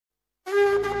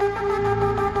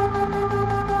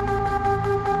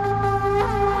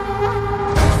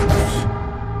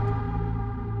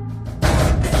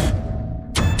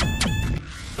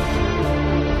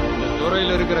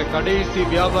கடைசி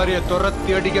வியாபாரியை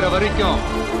துரத்தி அடிக்கிற வரைக்கும்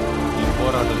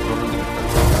போராட்டம் தொடர்ந்து.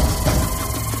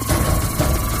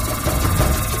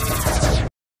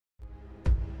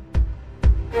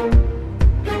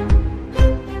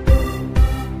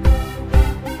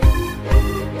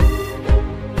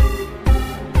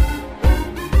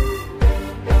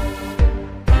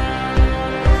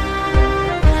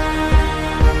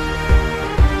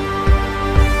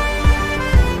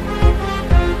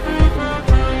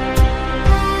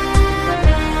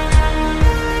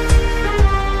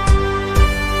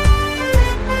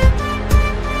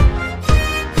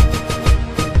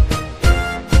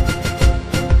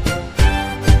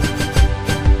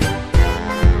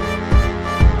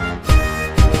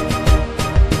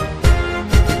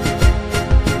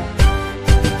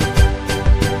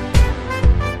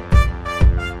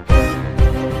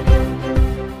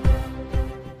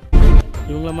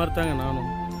 இவங்கள மாதிரி தாங்க நானும்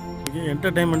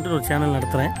என்டர்டைன்மெண்ட்டு ஒரு சேனல்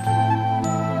நடத்துகிறேன்.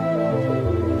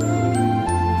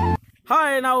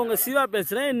 ஹாய், நான் உங்கள் சிவா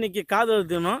பேசுகிறேன். இன்றைக்கி காதல்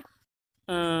தினம்.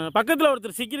 பக்கத்தில்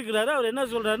ஒருத்தர் சிக்கியிருக்கிறாரு. அவர் என்ன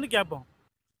சொல்கிறாருன்னு கேட்போம்.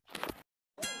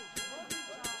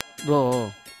 ப்ரோ,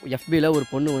 எஃபியில் ஒரு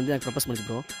பொண்ணு வந்து எனக்கு ப்ரப்போஸ் பண்ணிச்சு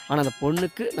ப்ரோ. ஆனால் அந்த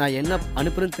பொண்ணுக்கு நான் என்ன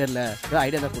அனுப்புறேன்னு தெரில.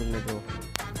 ஐடியா தான் கொடுங்க ப்ரோ.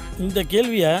 இந்த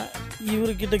கேள்வியை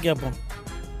இவர்கிட்ட கேட்போம்.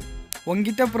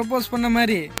 உங்ககிட்ட ப்ரப்போஸ் பண்ண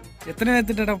மாதிரி எத்தனை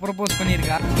பேர்த்திட்ட ப்ரப்போஸ்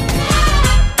பண்ணியிருக்கா?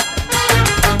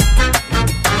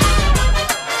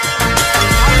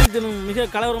 தினம் மிக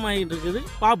கலவரமாகிட்டு இருக்குது.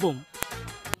 பார்ப்போம்.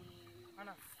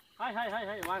 ஹாய் ஹாய் ஹாய்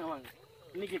ஹாய், வாங்க வாங்க.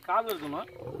 இன்னைக்கு காதல் இருக்கணும்.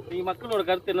 நீங்கள் மக்களோட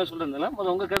கருத்து என்ன சொல்கிறதுனால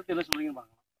முதல்ல உங்கள் கருத்து என்ன சொல்கிறீங்கன்னு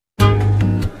பார்க்கலாம்.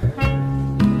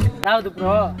 அதாவது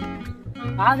ப்ரோ,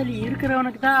 காதலி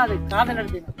இருக்கிறவனுக்கு தான் அது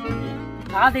காதலர் தினம்,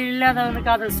 காதல்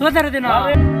இல்லாதவனுக்கு அது சுதந்திர தினம்.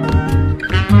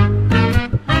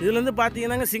 இதுலேருந்து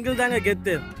பார்த்தீங்கன்னா சிங்கிள் தாங்க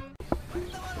கெத்து.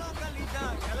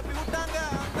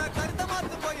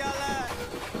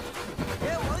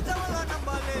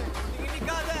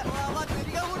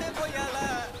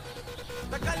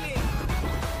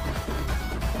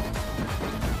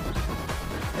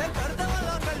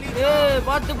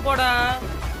 பார்த்து போடா.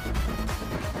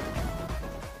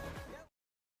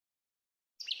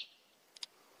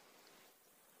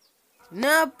 என்ன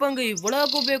பங்க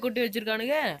இவ்வளவு குப்பையை கொட்டி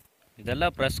வச்சிருக்கானுங்க?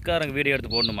 இதெல்லாம் பிரஸ்காரங்க வீடியோ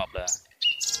எடுத்து போடணுமாப்ல.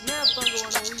 என்ன பங்க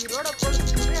உயிரோட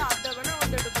போட்டு அத வேணா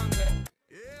வந்து எடுப்பாங்க.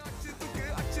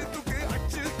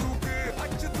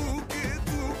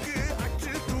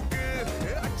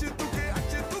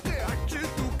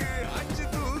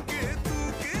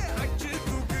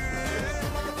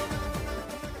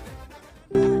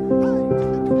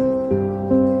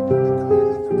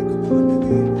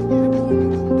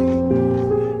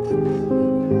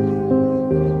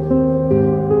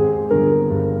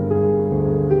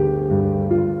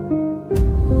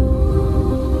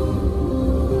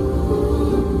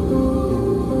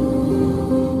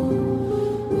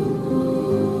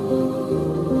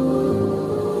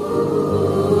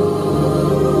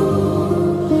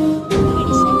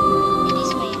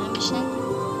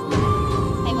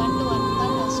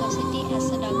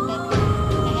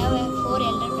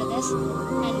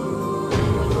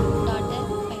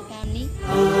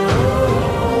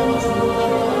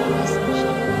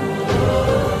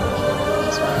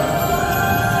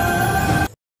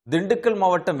 திண்டுக்கல்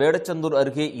மாவட்டம் வேடச்சந்தூர்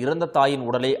அருகே இறந்த தாயின்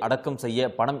உடலை அடக்கம் செய்ய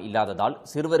பணம் இல்லாததால்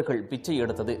சிறுவர்கள் பிச்சை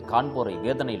எடுத்தது காண்போரை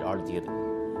வேதனையில் ஆழ்த்தியது.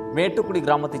 மேட்டுக்குடி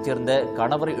கிராமத்தைச் சேர்ந்த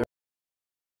கணவரை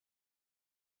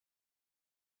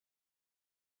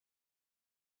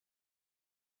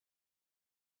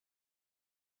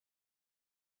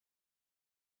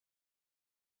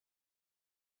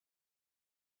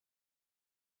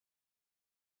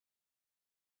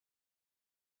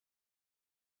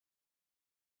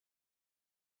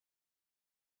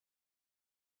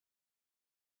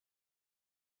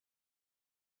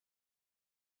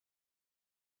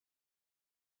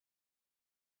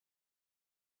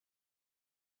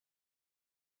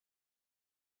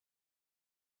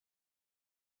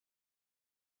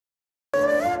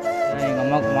எங்கள்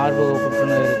அம்மாவுக்கு மார்பக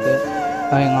புற்றுநோய் இருக்குது.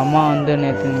 எங்கள் அம்மா வந்து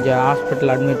நேற்று இங்கே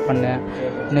ஹாஸ்பிட்டல் அட்மிட் பண்ணேன்.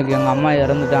 இன்றைக்கி எங்கள் அம்மா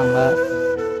இறந்துட்டாங்க.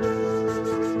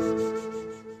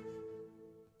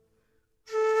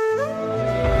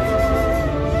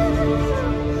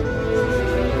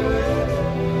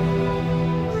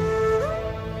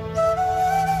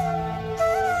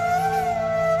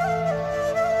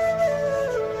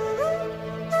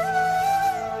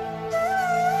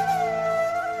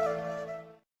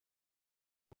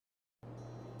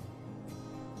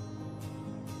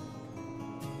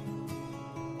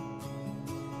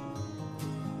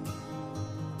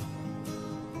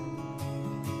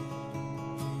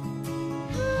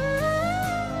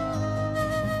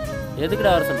 எதுக்குடா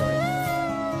வர சொல்லுங்க?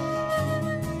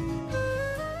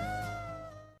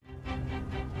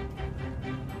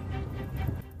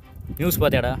 நியூஸ்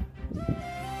பார்த்தியாடா?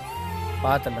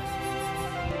 பார்த்தேன்டா.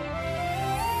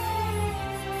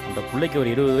 அந்த பிள்ளைக்கு ஒரு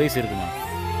 20 வயசு இருக்குமா?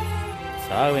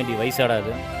 சாக வேண்டிய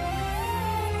வயசாடாது.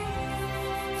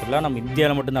 இதெல்லாம் நம்ம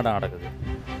இந்தியாவில் மட்டும்தான் நடக்குது.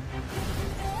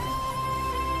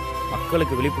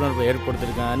 மக்களுக்கு விழிப்புணர்வை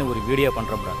ஏற்படுத்திருக்கான்னு ஒரு வீடியோ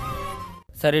பண்ணுறோம்டா.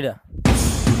 சரிடா.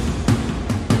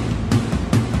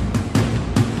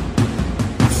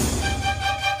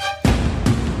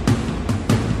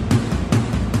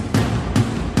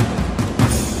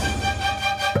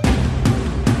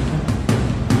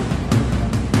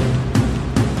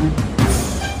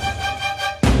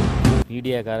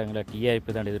 மீடியாக்காரங்களை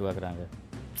டிஆர்பி தான் எதிர்பார்க்குறாங்க.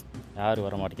 யாரும்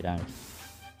வர மாட்டேங்கிறாங்க.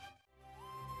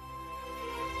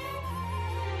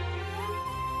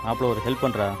 மாப்பிள்ள ஒரு ஹெல்ப்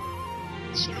பண்ணுறா.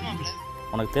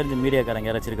 உனக்கு தெரிஞ்ச மீடியாக்காரங்க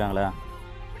யாராச்சும் இருக்காங்களா?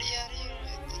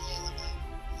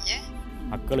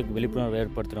 மக்களுக்கு விழிப்புணர்வு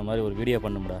ஏற்படுத்துகிற மாதிரி ஒரு வீடியோ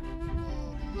பண்ணும்டா.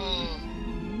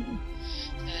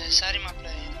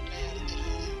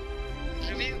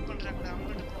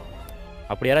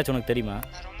 அப்படி யாராச்சும் உனக்கு தெரியுமா?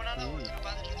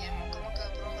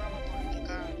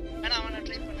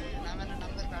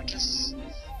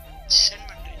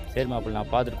 சரி மாப்பிள்ள,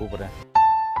 நான் பார்த்துட்டு கூப்பிட்றேன்.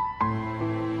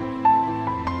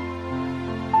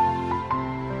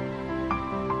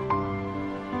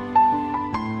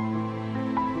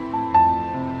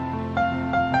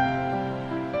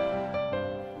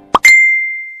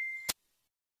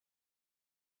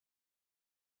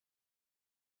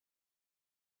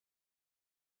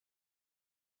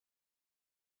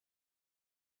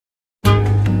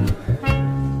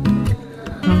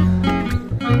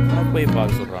 போய்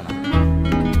பார்க்க சொல்கிறானா?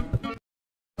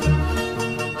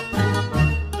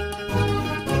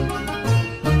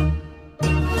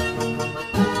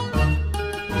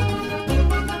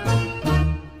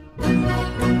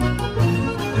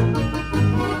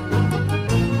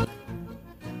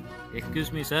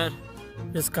 Excuse me sir.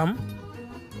 Yes come.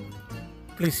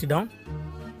 Please sit down.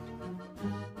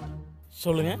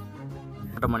 சொல்லுங்கள்.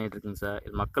 மாற்றம் பண்ணிட்டு இருக்குங்க சார்.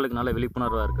 இது மக்களுக்கு நல்ல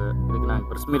விழிப்புணர்வாக இருக்குது. இதுக்கு நாங்கள்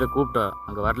ப்ரெஸ் மீட்டை கூப்பிட்டோம்,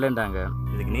 அங்கே வரலன்ட்டாங்க.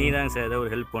 இதுக்கு நீ தாங்க சார் ஏதோ ஒரு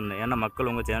ஹெல்ப் பண்ணு. ஏன்னா மக்கள்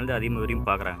உங்கள் சேனல் அதிகமாக விரும்பி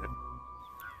பார்க்குறாங்க.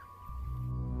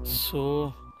 ஸோ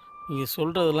நீங்கள்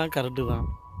சொல்கிறதெல்லாம் கரெக்டு தான்.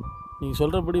 நீங்கள்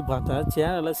சொல்கிறபடி பார்த்தா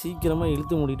சேனலை சீக்கிரமாக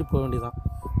இழுத்து மூடிட்டு போக வேண்டியதான்.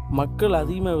 மக்கள்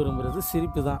அதிகமாக விரும்புகிறது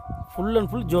சிரிப்பு தான். ஃபுல்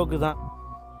அண்ட் ஃபுல் ஜோக்கு தான்.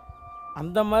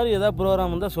 அந்த மாதிரி ஏதாவது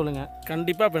ப்ரோக்ராம் இருந்தால் சொல்லுங்கள்,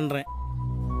 கண்டிப்பாக பண்ணுறேன்.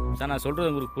 சார் நான்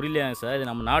சொல்கிறது உங்களுக்கு புரியலையா சார்? இது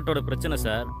நம்ம நாட்டோட பிரச்சனை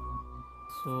சார்.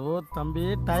 ஸோ தம்பி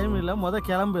டைம் இல்லை,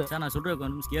 கிளம்பு. சார் நான் சொல்கிற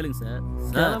ஒரு நிமிஷம் கேளுங்க சார்.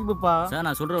 கிளம்புப்பா. சார்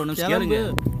நான் சொல்கிற ஒரு நிமிஷம் கேளுங்க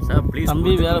சார் ப்ளீஸ்.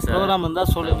 தம்பி வேறு ப்ரோக்ராம்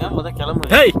இருந்தால் சொல்லுங்கள், கிளம்பு.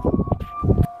 ஹேய்,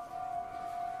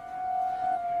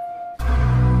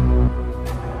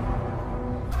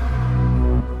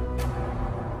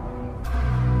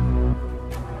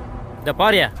 இதை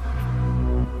பாரியா.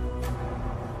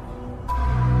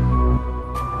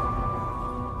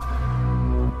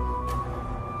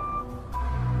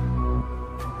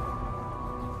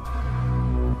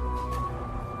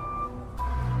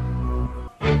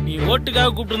 நீ ஓட்டுக்காக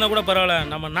கூப்பிட்டுருந்தா கூட பரவாயில்ல,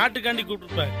 நம்ம நாட்டுக்காண்டி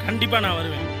கூப்பிட்டுருப்ப, கண்டிப்பாக நான்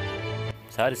வருவேன்.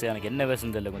 சாரி சார், எனக்கு என்ன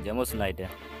பேசுன்னு தெரியல, கொஞ்சம் எமோஷனல்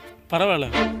ஆகிட்டேன். பரவாயில்ல.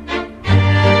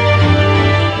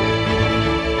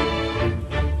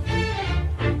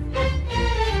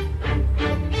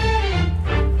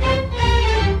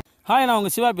 ஹாய், நான்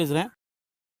உங்கள் சிவா பேசுகிறேன்.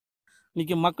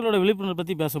 இன்றைக்கி மக்களோட விழிப்புணர்வு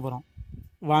பற்றி பேச போகிறோம்.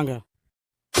 வாங்க.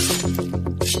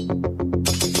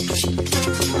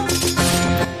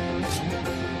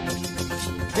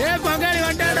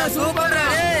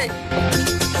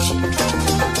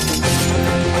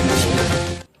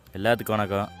 எல்லாத்துக்கும்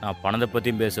வணக்கம். நான் பணத்தை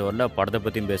பற்றியும் பேச வரல, படத்தை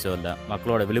பற்றியும் பேச வரல,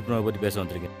 மக்களோட விழிப்புணர்வை பற்றி பேச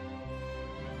வந்திருக்கேன்.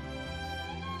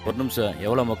 ஒரு நிமிஷம்,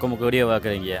 எவ்வளோ மொக்க வீடியோ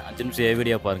பார்க்குறீங்க? 5 நிமிஷம்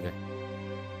வீடியோ பாருங்கள்.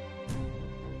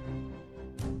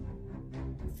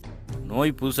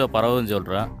 நோய் புதுசாக பரவுதுன்னு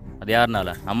சொல்கிறேன். அது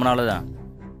யாருனால? நம்மளால தான்.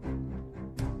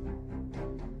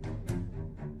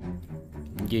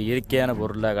 இங்கே இயற்கையான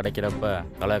பொருளாக கிடைக்கிறப்ப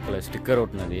கலர் ஸ்டிக்கர்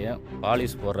ஒட்டினதையும்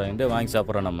பாலிஷ் போடுறவங்க வாங்கி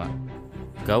சாப்பிட்றோம். நம்ம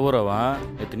கௌரவம்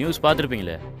நேற்று நியூஸ்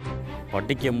பார்த்துருப்பீங்களே,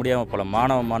 படிக்க முடியாமல் பல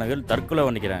மாணவர்கள் தற்கொலை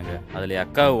பண்ணிக்கிறாங்க. அதில்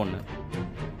அக்காவும் ஒன்று.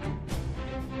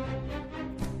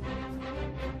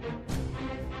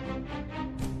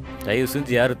 தயவு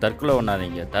செஞ்சு யாரும் தற்கொலை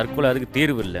பண்ணாதீங்க. தற்கொலை அதுக்கு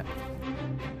தீர்வு இல்லை.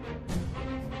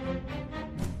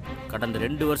 கடந்த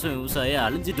 2 வருஷம் விவசாயம்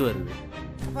அழிஞ்சிட்டு வருது.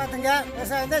 பார்த்துங்க,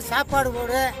 விவசாயம் தான் சாப்பாடு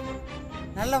போடு.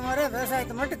 நல்ல முறை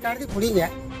விவசாயத்தை மட்டும் கடத்தி பிடிங்க.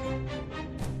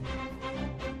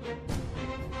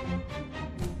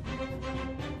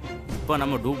 இப்போ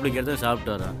நம்ம டூப்ளிகேட் தான்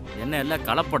சாப்பிட்டு வரோம். என்ன எல்லாம்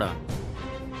கலப்படம்.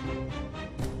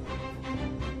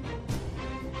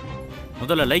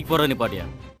 முதல்ல லைக் போடுறது நிப்பாட்டியா.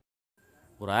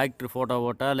 ஒரு ஆக்டர் ஃபோட்டோ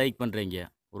போட்டால் லைக் பண்ணுறீங்க,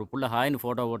 ஒரு புள்ள ஹாய்னு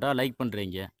ஃபோட்டோ போட்டால் லைக்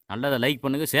பண்ணுறீங்க. நல்லதை லைக்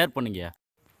பண்ணுங்கள், ஷேர் பண்ணுங்க.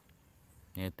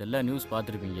 நேற்றெல்லாம் நியூஸ்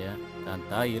பார்த்துருப்பீங்க. தான்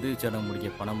தாய் இறுதி சடங்கு முடிக்க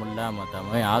பணம் இல்லாமல்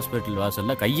தவன் ஹாஸ்பிட்டல்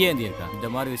வாசலில் கையேந்தியிருக்கான். இந்த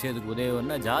மாதிரி விஷயத்துக்கு உதவி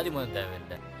பண்ணால் ஜாதி மதம்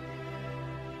தேவையில்லை.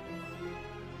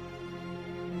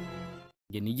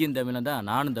 இங்கே நீயும் தமிழன் தான்,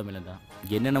 நானும் தமிழன் தான்.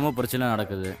 இங்கே என்னென்னமோ பிரச்சனை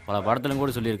நடக்குது. பல படத்துலையும்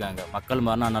கூட சொல்லியிருக்காங்க, மக்கள்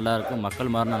மாறினா நல்லா இருக்கும்,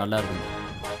 மக்கள் மாறினா நல்லா இருக்கும்.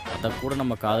 அதை கூட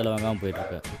நம்ம காதில் வாங்காமல்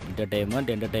போயிட்டுருக்கேன்.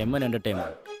 என்டர்டெயின்மெண்ட்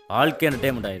வாழ்க்கை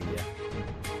என்டர்டெயின்மெண்ட் ஆயிருந்தியா?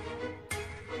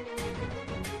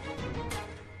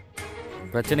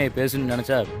 பிரச்சனையை பேசணும்னு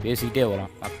நினச்சா பேசிக்கிட்டே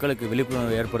வரோம். மக்களுக்கு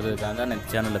விழிப்புணர்வு ஏற்படுத்துறதுக்காக தான்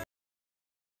இந்த சேனலில்.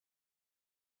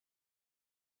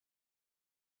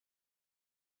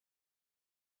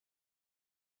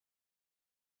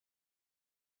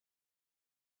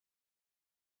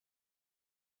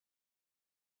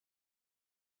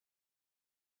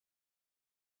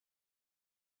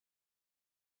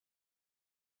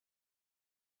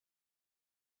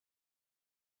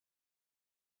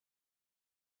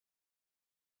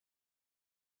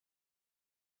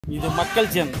 இது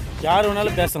மக்கள் சேனல், யார்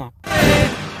வேணாலும் பேசலாம்.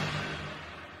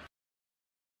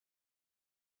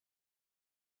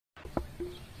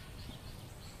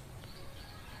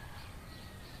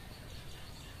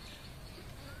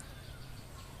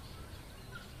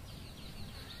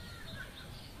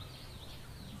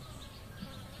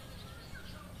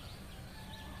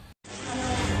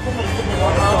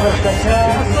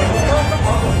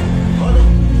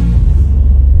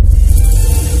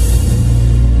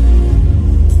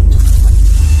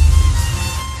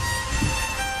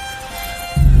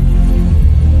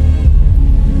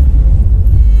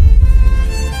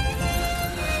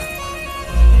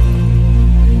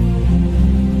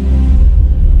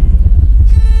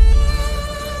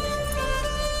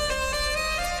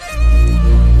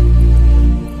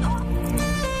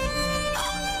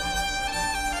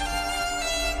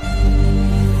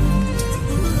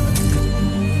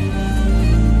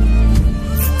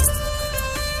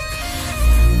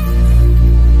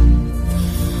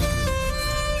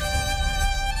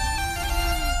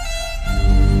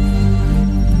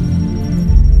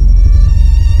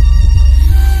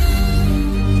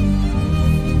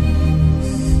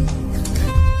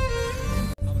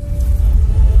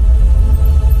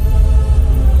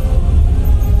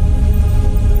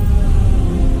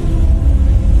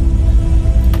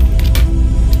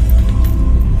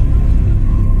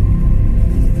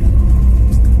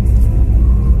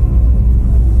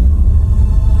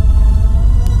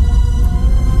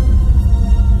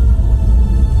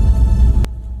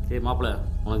 மாப்பிள்ள,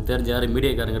 உனக்கு தெரிஞ்ச யாரும்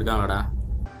மீடியாக்காரங்க இருக்காங்கடா?